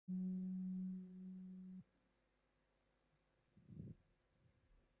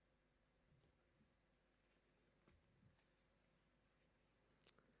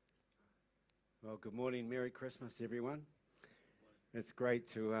Well, good morning. Merry Christmas, everyone. It's great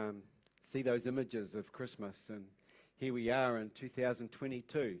to see those images of Christmas. And here we are in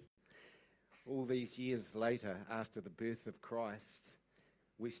 2022. All these years later, after the birth of Christ,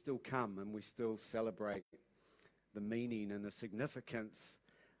 we still come and we still celebrate the meaning and the significance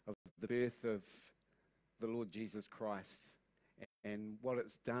of the birth of the Lord Jesus Christ and what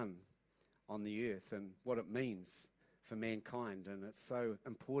it's done on the earth and what it means for mankind. And it's so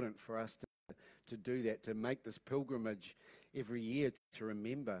important for us to do that, to make this pilgrimage every year to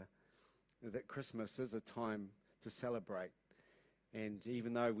remember that Christmas is a time to celebrate. And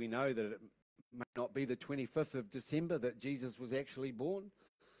even though we know that it may not be the 25th of December that Jesus was actually born,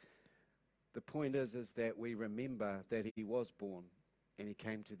 the point is that we remember that he was born and he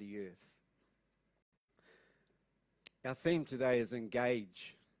came to the earth. Our theme today is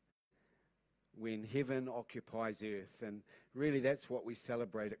engage when heaven occupies earth. And really that's what we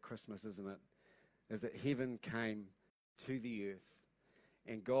celebrate at Christmas, isn't it? Is that heaven came to the earth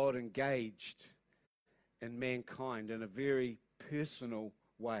and God engaged in mankind in a very personal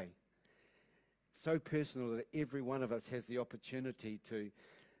way. So personal that every one of us has the opportunity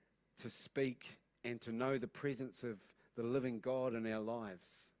to speak and to know the presence of the living God in our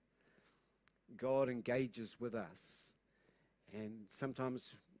lives. God engages with us, and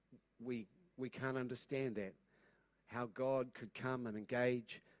sometimes we can't understand that, how God could come and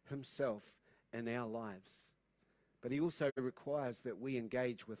engage himself in our lives. But he also requires that we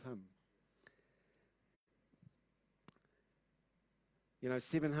engage with him. You know,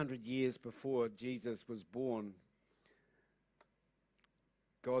 700 years before Jesus was born,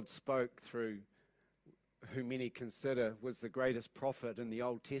 God spoke through who many consider was the greatest prophet in the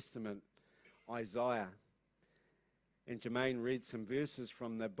Old Testament, Isaiah. And Jermaine read some verses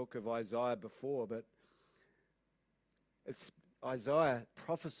from the book of Isaiah before, but Isaiah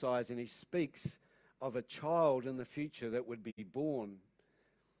prophesies and he speaks of a child in the future that would be born,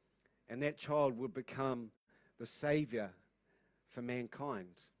 and that child would become the Savior for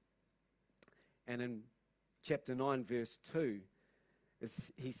mankind. And in chapter 9 verse 2,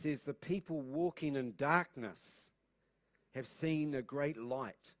 he says, "The people walking in darkness have seen a great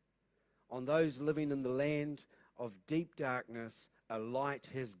light. On those living in the land of deep darkness, a light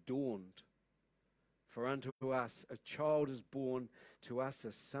has dawned. For unto us a child is born, to us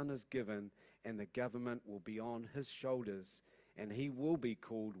a son is given, and the government will be on his shoulders. And he will be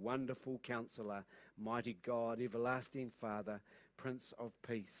called Wonderful Counselor, Mighty God, Everlasting Father, Prince of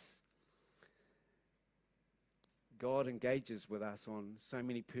Peace." God engages with us on so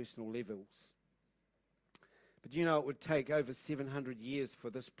many personal levels. But you know, it would take over 700 years for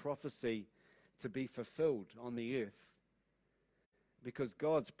this prophecy to be fulfilled on the earth, because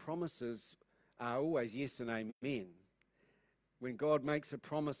God's promises are always yes and amen. When God makes a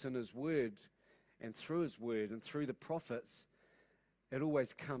promise in his word and through the prophets, it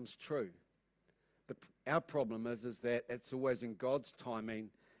always comes true. Our problem is that it's always in God's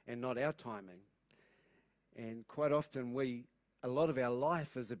timing and not our timing. And quite often a lot of our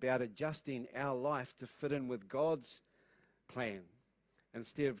life is about adjusting our life to fit in with God's plan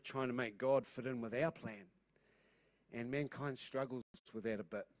instead of trying to make God fit in with our plan. And mankind struggles with that a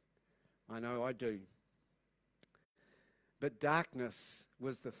bit. I know I do. But darkness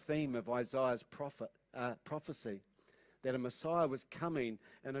was the theme of Isaiah's prophecy, that a Messiah was coming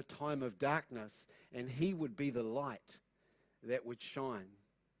in a time of darkness, and he would be the light that would shine.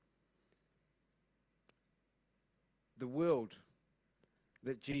 The world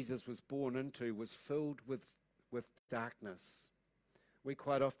that Jesus was born into was filled with darkness. We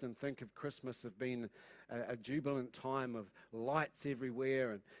quite often think of Christmas as being a jubilant time of lights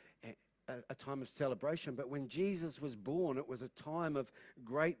everywhere and a time of celebration. But when Jesus was born, it was a time of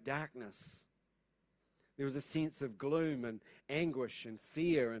great darkness. There was a sense of gloom and anguish and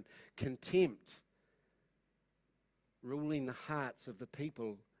fear and contempt ruling the hearts of the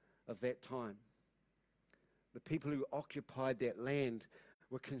people of that time. The people who occupied that land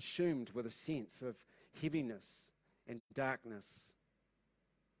were consumed with a sense of heaviness and darkness.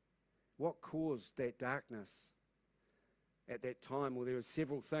 What caused that darkness at that time? Well, there were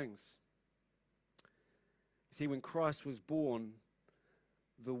several things. See, when Christ was born,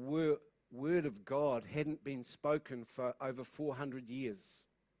 the word of God hadn't been spoken for over 400 years.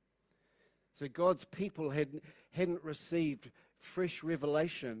 So God's people hadn't received fresh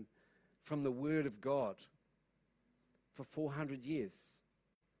revelation from the word of God for 400 years.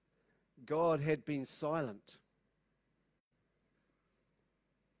 God had been silent.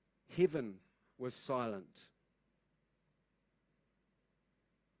 Heaven was silent.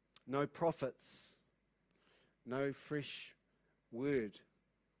 No prophets, no fresh word.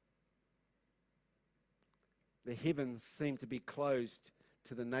 The heavens seemed to be closed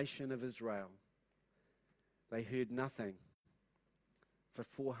to the nation of Israel. They heard nothing for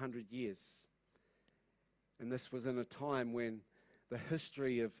 400 years. And this was in a time when the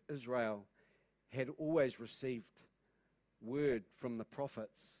history of Israel had always received word from the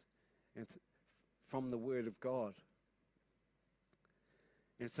prophets and from the word of God.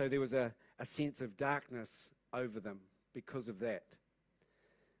 And so there was a sense of darkness over them because of that.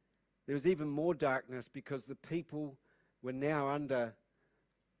 There was even more darkness because the people were now under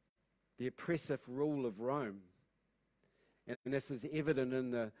the oppressive rule of Rome. And this is evident in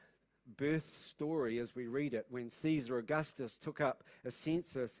the birth story as we read it, when Caesar Augustus took up a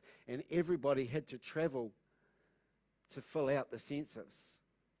census and everybody had to travel to fill out the census.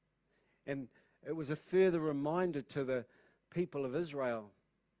 And it was a further reminder to the people of Israel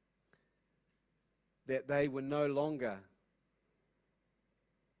that they were no longer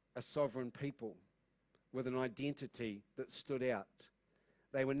a sovereign people with an identity that stood out.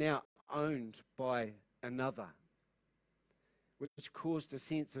 They were now owned by another, which caused a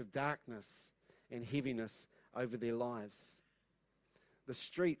sense of darkness and heaviness over their lives. The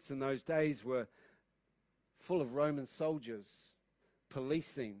streets in those days were full of Roman soldiers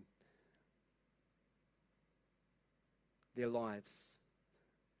policing their lives.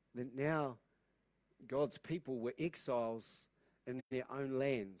 That now God's people were exiles in their own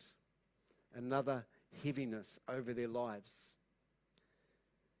land, another heaviness over their lives.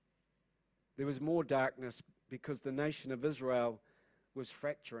 There was more darkness because the nation of Israel was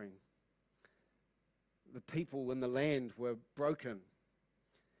fracturing. The people in the land were broken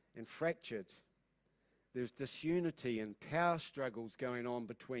and fractured. There's disunity and power struggles going on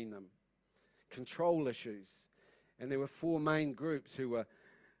between them, control issues. And there were four main groups who were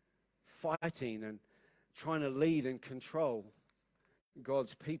fighting and trying to lead and control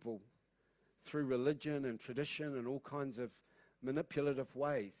God's people through religion and tradition and all kinds of manipulative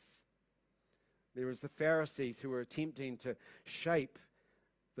ways. There was the Pharisees who were attempting to shape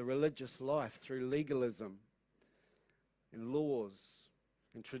the religious life through legalism and laws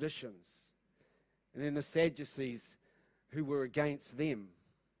and traditions. And then the Sadducees who were against them.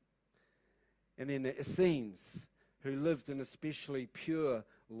 And then the Essenes who lived an especially pure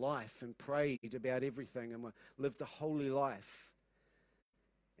life and prayed about everything and lived a holy life.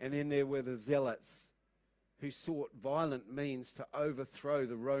 And then there were the Zealots who sought violent means to overthrow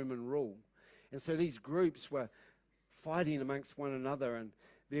the Roman rule. And so these groups were fighting amongst one another, and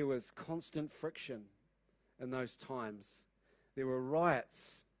there was constant friction in those times. There were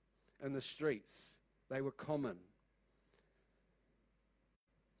riots in the streets. They were common.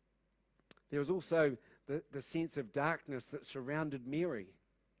 There was also the sense of darkness that surrounded Mary,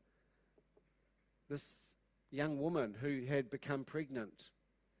 this young woman who had become pregnant.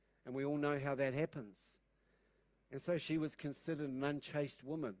 And we all know how that happens. And so she was considered an unchaste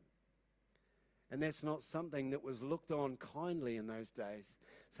woman. And that's not something that was looked on kindly in those days.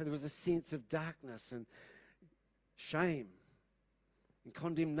 So there was a sense of darkness and shame and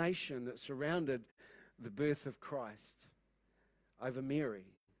condemnation that surrounded the birth of Christ over Mary.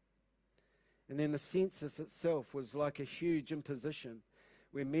 And then the census itself was like a huge imposition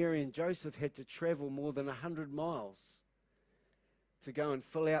where Mary and Joseph had to travel more than 100 miles to go and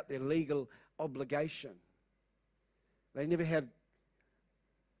fill out their legal obligation. They never had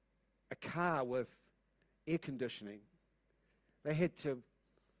a car with air conditioning. They had to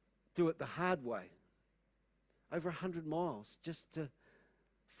do it the hard way, over 100 miles, just to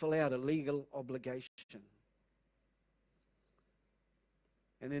fill out a legal obligation.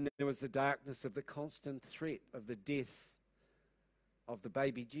 And then there was the darkness of the constant threat of the death of the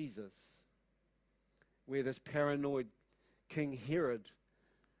baby Jesus, where this paranoid King Herod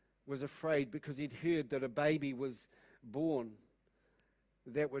was afraid because he'd heard that a baby was born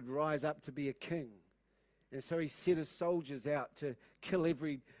that would rise up to be a king. And so he set his soldiers out to kill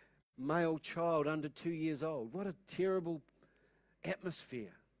every male child under 2 years old. What a terrible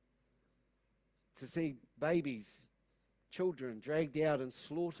atmosphere to see babies, children dragged out and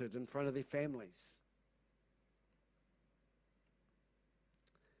slaughtered in front of their families.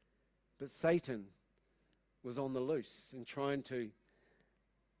 But Satan was on the loose and trying to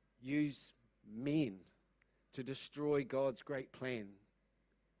use men to destroy God's great plan.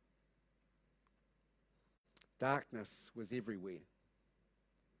 Darkness was everywhere.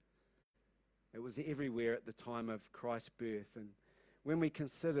 It was everywhere at the time of Christ's birth. And when we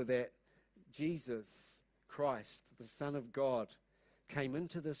consider that Jesus Christ, the Son of God, came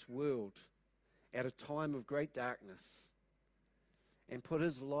into this world at a time of great darkness and put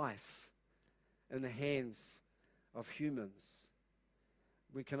his life in the hands of humans,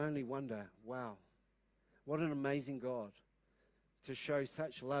 we can only wonder, wow, What an amazing God to show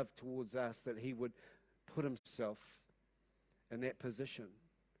such love towards us that he would put himself in that position.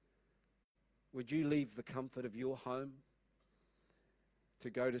 Would you leave the comfort of your home to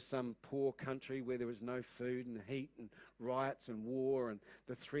go to some poor country where there was no food and heat and riots and war and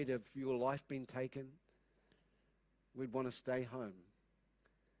the threat of your life being taken? We'd want to stay home.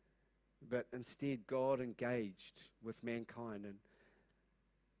 But instead, God engaged with mankind, and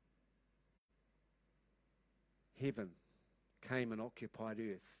heaven came and occupied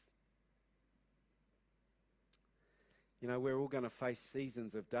earth. You know, we're all going to face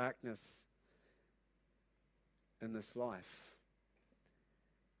seasons of darkness in this life.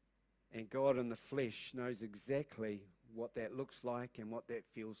 And God in the flesh knows exactly what that looks like and what that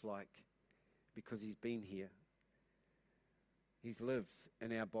feels like, because he's been here. He's lived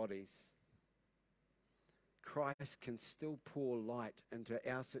in our bodies. Christ can still pour light into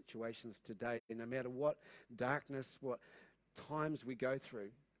our situations today, no matter what darkness, what times we go through.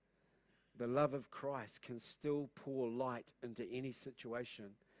 The love of Christ can still pour light into any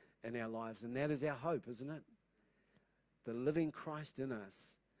situation in our lives. And that is our hope, isn't it? The living Christ in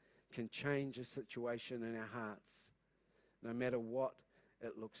us can change a situation in our hearts, no matter what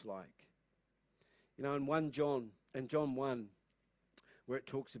it looks like. You know, in John 1, where it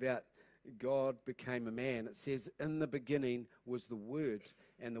talks about God became a man, it says, in the beginning was the Word,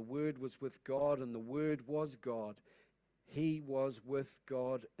 and the Word was with God, and the Word was God. He was with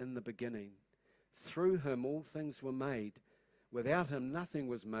God in the beginning. Through him all things were made. Without him nothing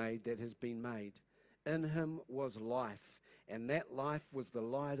was made that has been made. In him was life, and that life was the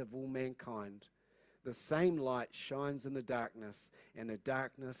light of all mankind. The same light shines in the darkness, and the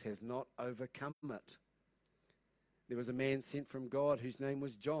darkness has not overcome it. There was a man sent from God whose name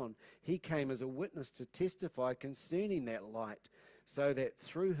was John. He came as a witness to testify concerning that light, so that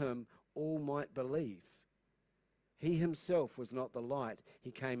through him all might believe. He himself was not the light.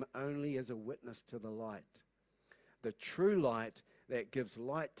 He came only as a witness to the light. The true light that gives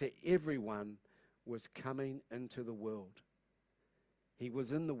light to everyone was coming into the world. He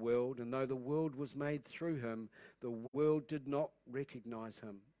was in the world, and though the world was made through him, the world did not recognize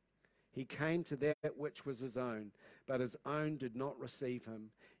him. He came to that which was his own, but his own did not receive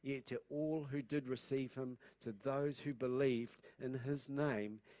him. Yet to all who did receive him, to those who believed in his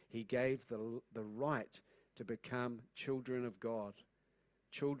name, he gave the right to become children of God.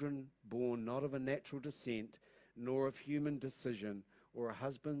 Children born not of a natural descent, nor of human decision or a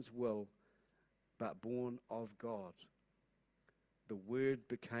husband's will, but born of God. The Word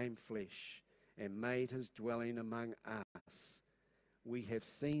became flesh and made his dwelling among us. We have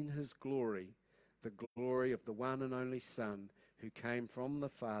seen his glory, the glory of the one and only Son, who came from the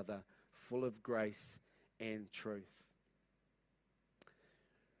Father, full of grace and truth.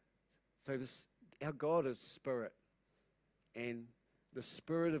 So our God is spirit, and the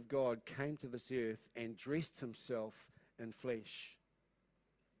Spirit of God came to this earth and dressed himself in flesh.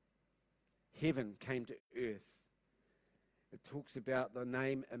 Heaven came to earth. It talks about the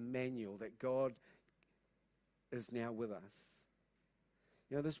name Emmanuel, that God is now with us.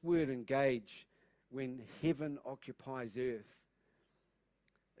 You know, this word engage, when heaven occupies earth,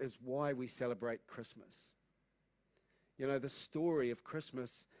 is why we celebrate Christmas. You know, the story of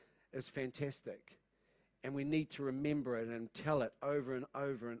Christmas is fantastic, and we need to remember it and tell it over and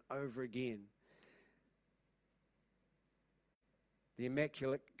over and over again. The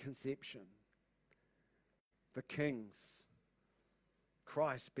Immaculate Conception, the kings,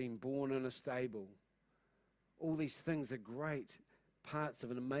 Christ being born in a stable. All these things are great parts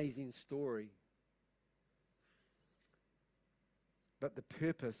of an amazing story. But the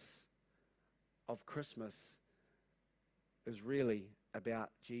purpose of Christmas is really about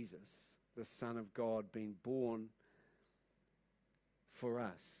Jesus, the Son of God, being born for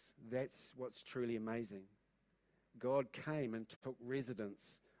us. That's what's truly amazing. God came and took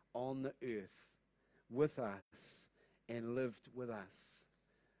residence on the earth with us and lived with us.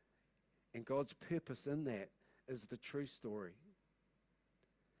 And God's purpose in that is the true story.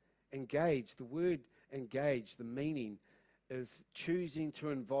 Engage, the word engage, the meaning is choosing to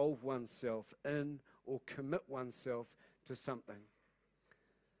involve oneself in or commit oneself to something.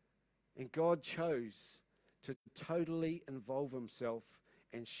 And God chose to totally involve himself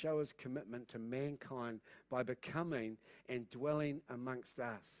and show his commitment to mankind by becoming and dwelling amongst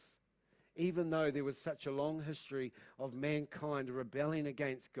us. Even though there was such a long history of mankind rebelling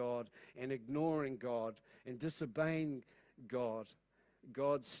against God and ignoring God and disobeying God,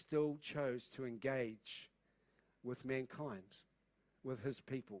 God still chose to engage with mankind, with his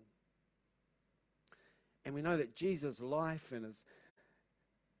people. And we know that Jesus' life and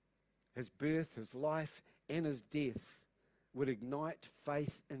his birth, his life, and his death would ignite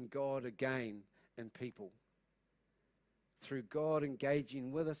faith in God again in people. Through God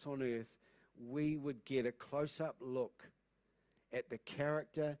engaging with us on earth, we would get a close-up look at the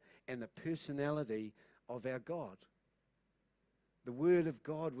character and the personality of our God. The Word of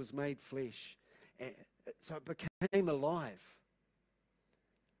God was made flesh, and so it became alive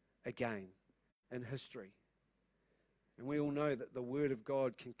again in history. And we all know that the Word of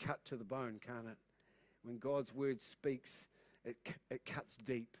God can cut to the bone, can't it? When God's Word speaks, it cuts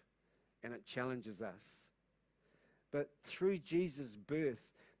deep and it challenges us. But through Jesus'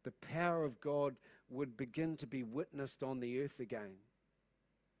 birth, the power of God would begin to be witnessed on the earth again.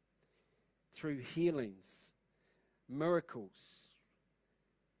 Through healings, miracles,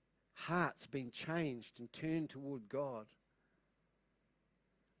 hearts being changed and turned toward God.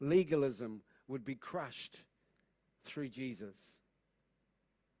 Legalism would be crushed through Jesus.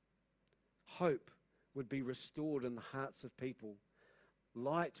 Hope would be restored in the hearts of people.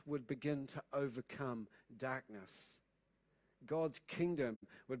 Light would begin to overcome darkness. God's kingdom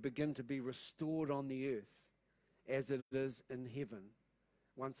would begin to be restored on the earth as it is in heaven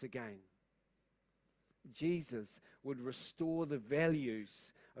once again. Jesus would restore the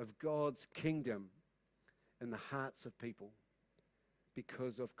values of God's kingdom in the hearts of people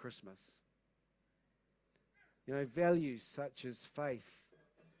because of Christmas. You know, values such as faith,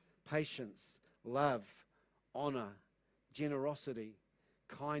 patience, love, honor, generosity,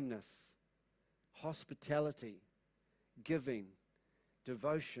 kindness, hospitality, giving,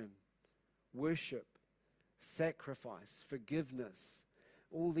 devotion, worship, sacrifice, forgiveness,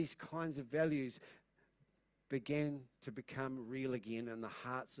 all these kinds of values began to become real again in the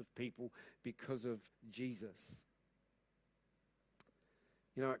hearts of people because of Jesus.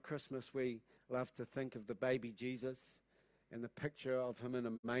 You know, at Christmas we love to think of the baby Jesus and the picture of him in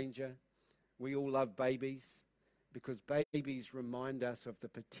a manger. We all love babies because babies remind us of the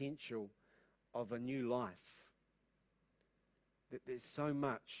potential of a new life. That there's so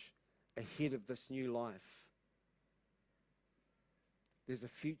much ahead of this new life. There's a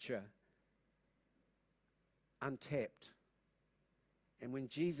future untapped. And when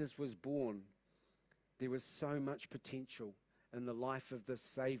Jesus was born, there was so much potential in the life of this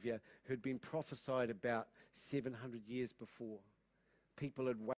Savior who'd been prophesied about 700 years before. People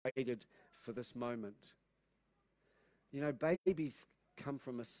had waited for this moment. You know, babies come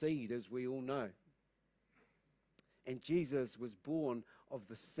from a seed, as we all know. And Jesus was born of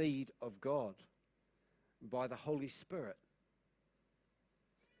the seed of God by the Holy Spirit.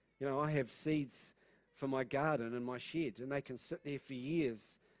 You know, I have seeds for my garden and my shed, and they can sit there for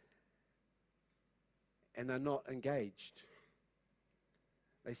years and they're not engaged.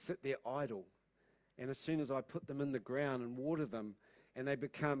 They sit there idle. And as soon as I put them in the ground and water them, and they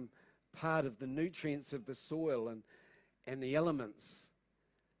become part of the nutrients of the soil and the elements,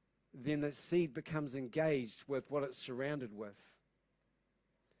 then the seed becomes engaged with what it's surrounded with.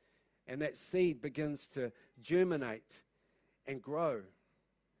 And that seed begins to germinate and grow.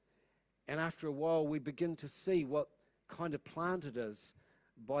 And after a while, we begin to see what kind of plant it is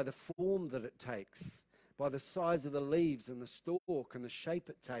by the form that it takes, by the size of the leaves and the stalk and the shape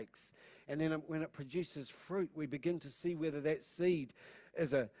it takes. And then when it produces fruit, we begin to see whether that seed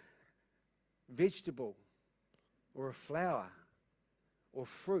is a vegetable or a flower or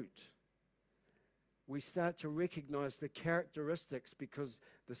fruit. We start to recognize the characteristics because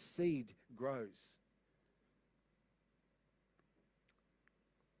the seed grows.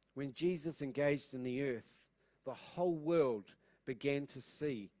 When Jesus engaged in the earth, the whole world began to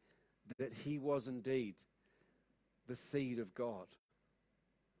see that he was indeed the seed of God,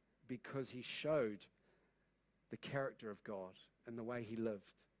 because he showed the character of God and the way he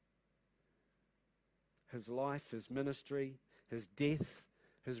lived. His life, his ministry, his death,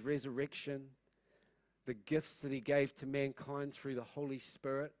 his resurrection, the gifts that he gave to mankind through the Holy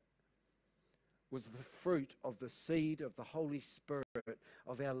Spirit was the fruit of the seed of the Holy Spirit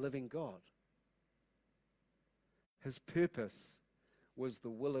of our living God. His purpose was the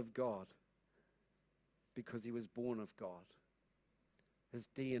will of God because he was born of God. His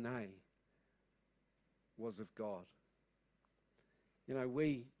DNA was of God. You know,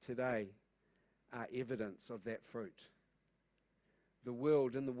 we today are evidence of that fruit.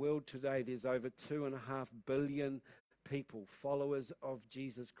 In the world today, there's over 2.5 billion people, followers of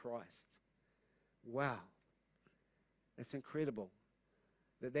Jesus Christ. Wow. It's incredible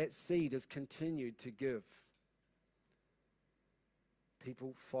that seed has continued to give.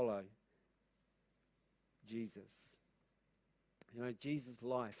 People follow Jesus. You know, Jesus'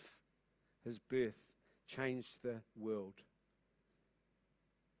 life, his birth, changed the world.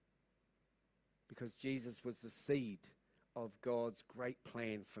 because Jesus was the seed of God's great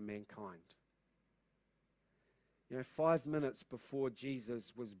plan for mankind. 5 minutes before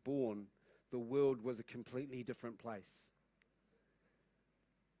Jesus was born, the world was a completely different place.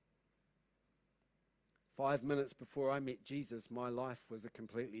 5 minutes before I met Jesus, my life was a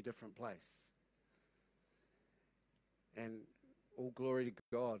completely different place. And all glory to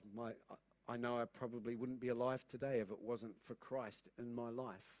God. I know I probably wouldn't be alive today if it wasn't for Christ in my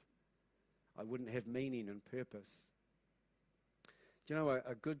life. I wouldn't have meaning and purpose. Do you know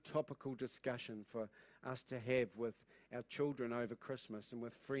a good topical discussion for us to have with our children over Christmas and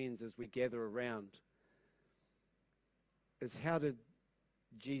with friends as we gather around is, how did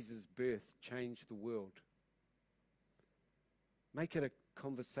Jesus' birth change the world? Make it a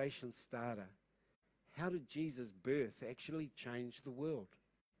conversation starter. How did Jesus' birth actually change the world?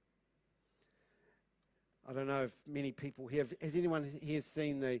 I don't know if many people here, has anyone here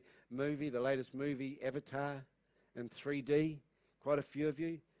seen the latest movie, Avatar, in 3D? Quite a few of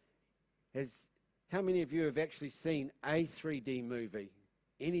you. How many of you have actually seen a 3D movie?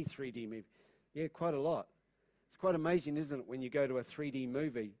 Any 3D movie? Yeah, quite a lot. It's quite amazing, isn't it, when you go to a 3D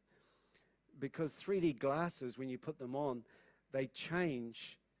movie? Because 3D glasses, when you put them on, they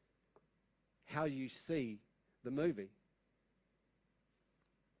change how you see the movie.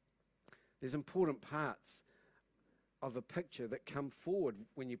 There's important parts of a picture that come forward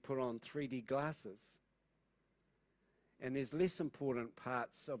when you put on 3D glasses. And there's less important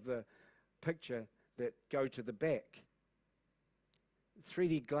parts of the picture that go to the back.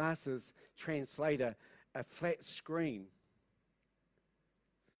 3D glasses translate a flat screen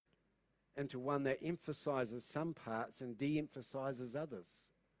into one that emphasizes some parts and de-emphasizes others.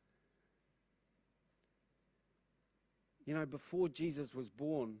 Before Jesus was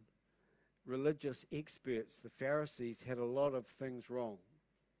born, religious experts, the Pharisees, had a lot of things wrong.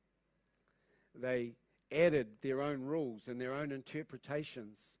 They added their own rules and their own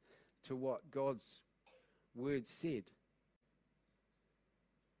interpretations to what God's word said.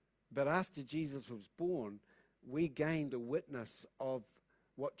 But after Jesus was born, we gained a witness of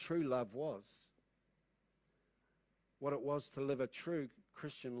what true love was, what it was to live a true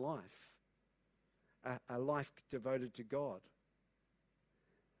Christian life, a life devoted to God.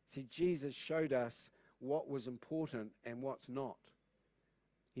 See, Jesus showed us what was important and what's not.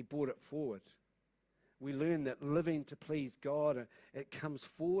 He brought it forward. We learn that living to please God, it comes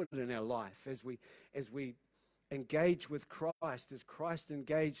forward in our life as we engage with Christ, as Christ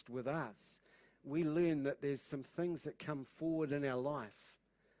engaged with us. We learn that there's some things that come forward in our life,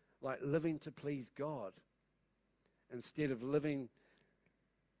 like living to please God instead of living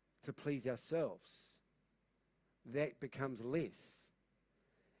to please ourselves. That becomes less.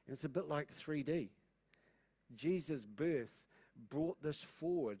 And it's a bit like 3D. Jesus' birth brought this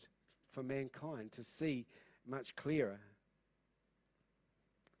forward for mankind to see much clearer.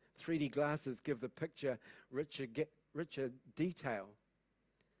 3D glasses give the picture richer detail.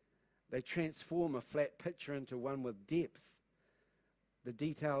 They transform a flat picture into one with depth. The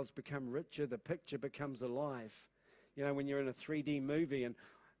details become richer, the picture becomes alive. When you're in a 3D movie and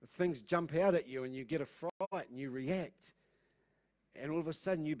things jump out at you and you get a fright and you react, and all of a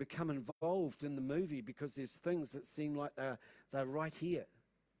sudden you become involved in the movie because there's things that seem like they're right here.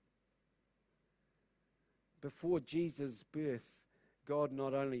 Before Jesus' birth, God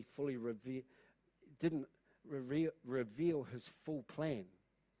not only fully didn't reveal his full plan,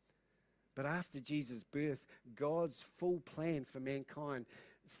 but after Jesus' birth, God's full plan for mankind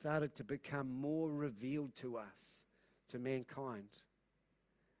started to become more revealed to us, to mankind.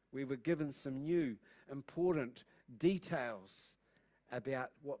 We were given some new, important details about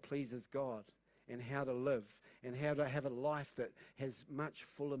what pleases God and how to live and how to have a life that has much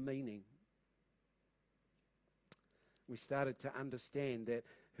fuller meaning. We started to understand that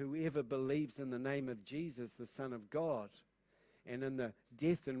whoever believes in the name of Jesus, the Son of God, and in the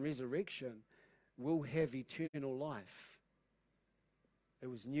death and resurrection, will have eternal life. It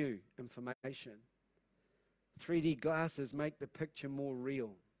was new information. 3D glasses make the picture more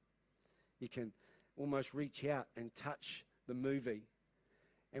real. You can almost reach out and touch the movie.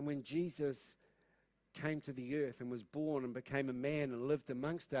 And when Jesus came to the earth and was born and became a man and lived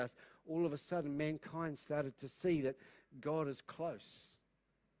amongst us, all of a sudden mankind started to see that God is close.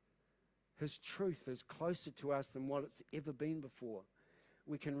 His truth is closer to us than what it's ever been before.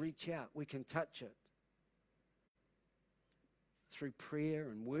 We can reach out, we can touch it. Through prayer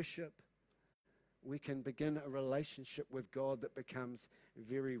and worship, we can begin a relationship with God that becomes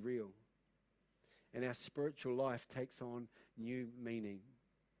very real. And our spiritual life takes on new meaning.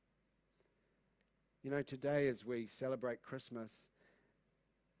 Today as we celebrate Christmas,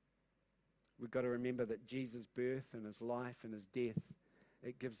 we've got to remember that Jesus' birth and his life and his death,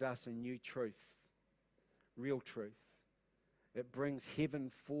 it gives us a new truth, real truth. It brings heaven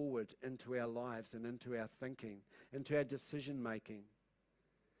forward into our lives and into our thinking, into our decision making.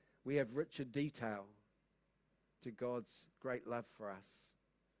 We have richer detail to God's great love for us.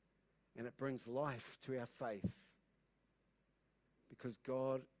 And it brings life to our faith because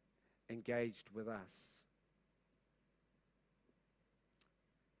God engaged with us.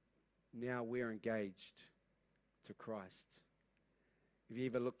 Now we're engaged to Christ. Have you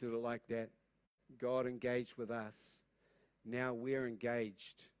ever looked at it like that? God engaged with us. Now we're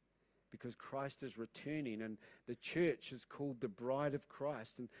engaged because Christ is returning, and the church is called the bride of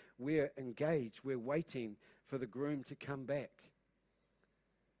Christ, and we're engaged. We're waiting for the groom to come back.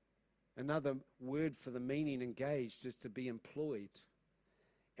 Another word for the meaning engaged is to be employed.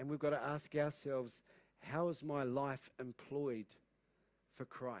 And we've got to ask ourselves, how is my life employed for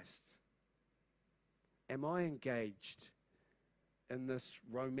Christ? Am I engaged in this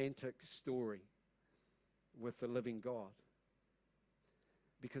romantic story with the living God?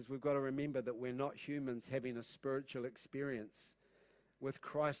 Because we've got to remember that we're not humans having a spiritual experience. With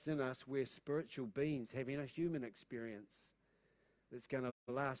Christ in us, we're spiritual beings having a human experience that's going to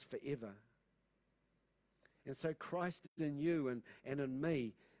last forever. And so Christ in you and in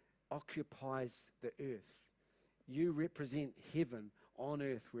me occupies the earth. You represent heaven on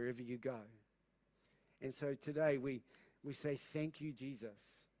earth wherever you go. And so today we say thank you,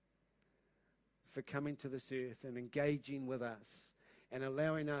 Jesus, for coming to this earth and engaging with us and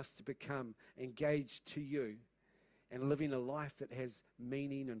allowing us to become engaged to you and living a life that has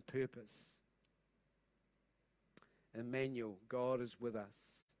meaning and purpose. Emmanuel, God is with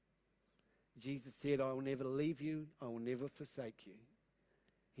us. Jesus said, I will never leave you, I will never forsake you.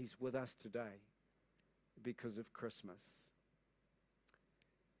 He's with us today because of Christmas.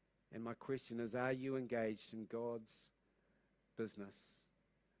 And my question is, are you engaged in God's business,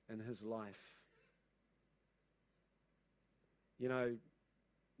 in his life? You know,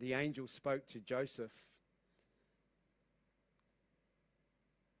 the angel spoke to Joseph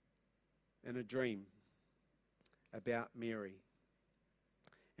in a dream about Mary.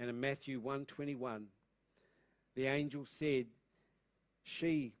 And in Matthew 1:21, the angel said,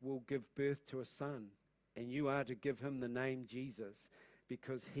 she will give birth to a son, and you are to give him the name Jesus,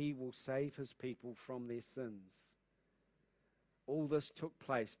 because he will save his people from their sins. All this took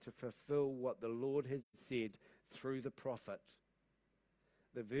place to fulfill what the Lord had said through the prophet.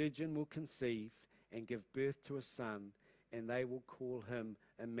 The virgin will conceive and give birth to a son, and they will call him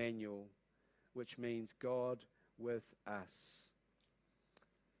Emmanuel, which means God with us.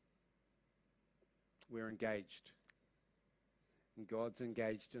 We're engaged. And God's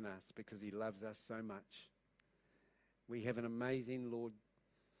engaged in us because he loves us so much. We have an amazing Lord,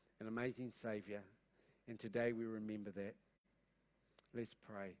 an amazing Savior, and today we remember that. Let's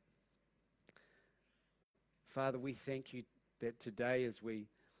pray. Father, we thank you that today as we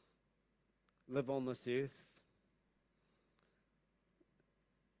live on this earth,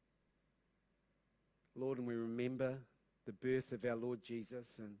 Lord, and we remember the birth of our Lord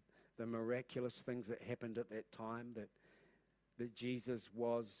Jesus and the miraculous things that happened at that time, that Jesus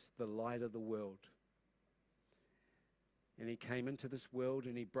was the light of the world. And he came into this world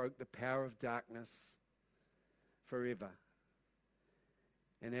and he broke the power of darkness forever.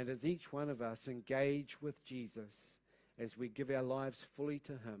 And that as each one of us engage with Jesus, as we give our lives fully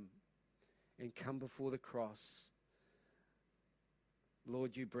to him and come before the cross,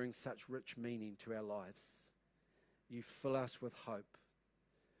 Lord, you bring such rich meaning to our lives. You fill us with hope.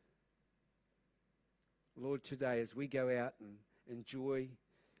 Lord, today as we go out and enjoy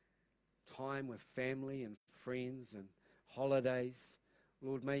time with family and friends and holidays,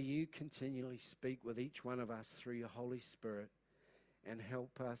 Lord, may you continually speak with each one of us through your Holy Spirit and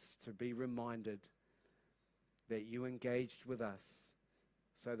help us to be reminded that you engaged with us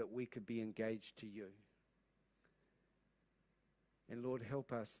so that we could be engaged to you. And Lord,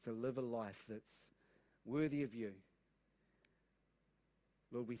 help us to live a life that's worthy of you.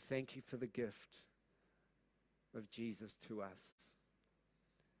 Lord, we thank you for the gift of Jesus to us.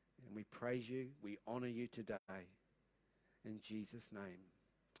 And we praise you, we honor you today. In Jesus' name,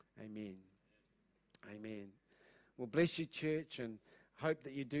 amen. Amen. Well, bless you, church, and hope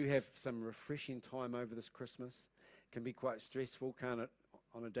that you do have some refreshing time over this Christmas. It can be quite stressful, can't it,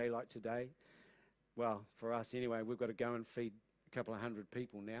 on a day like today? Well, for us anyway, we've got to go and feed a couple of hundred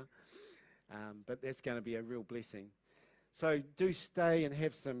people now. But that's going to be a real blessing. So do stay and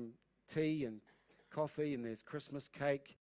have some tea and coffee, and there's Christmas cake.